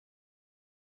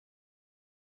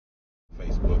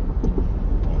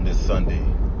Sunday,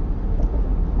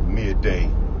 midday.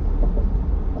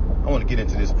 I want to get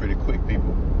into this pretty quick,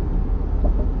 people.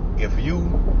 If you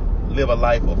live a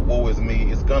life of woe is me,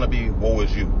 it's going to be woe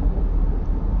is you.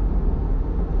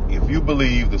 If you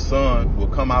believe the sun will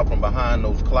come out from behind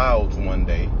those clouds one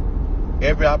day,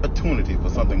 every opportunity for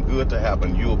something good to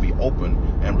happen, you'll be open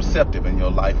and receptive and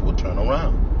your life will turn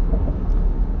around.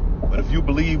 But if you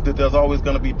believe that there's always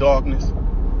going to be darkness,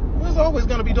 there's always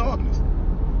going to be darkness.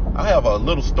 I have a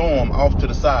little storm off to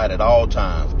the side at all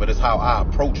times, but it's how I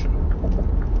approach it.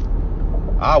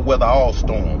 I weather all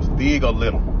storms, big or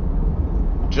little,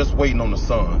 just waiting on the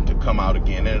sun to come out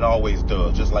again, and it always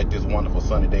does, just like this wonderful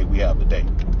sunny day we have today.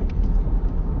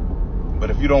 But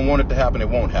if you don't want it to happen, it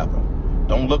won't happen.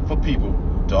 Don't look for people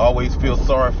to always feel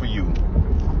sorry for you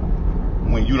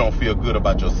when you don't feel good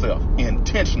about yourself.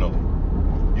 Intentionally.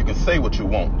 You can say what you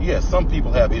want. Yes, some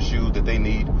people have issues that they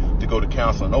need to go to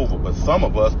counseling over, but some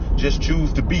of us just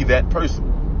choose to be that person.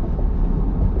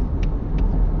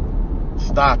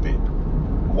 Stop it.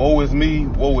 Woe is me,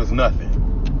 woe is nothing.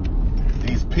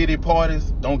 These pity parties,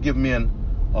 don't give me an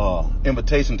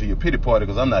invitation to your pity party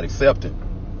because I'm not accepting.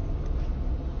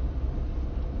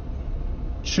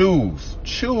 Choose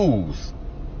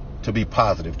to be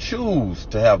positive. Choose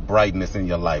to have brightness in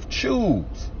your life.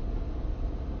 Choose.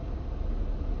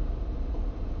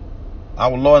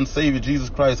 Our Lord and Savior Jesus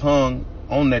Christ hung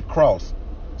on that cross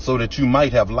so that you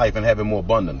might have life and have it more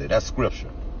abundantly. That's scripture.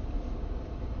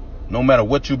 No matter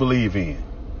what you believe in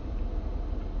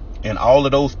all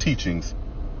of those teachings,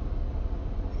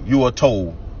 you are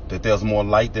told that there's more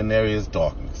light than there is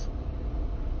darkness.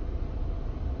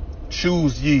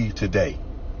 Choose ye today.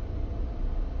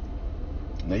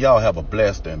 Now y'all have a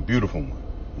blessed and beautiful one.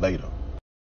 Later.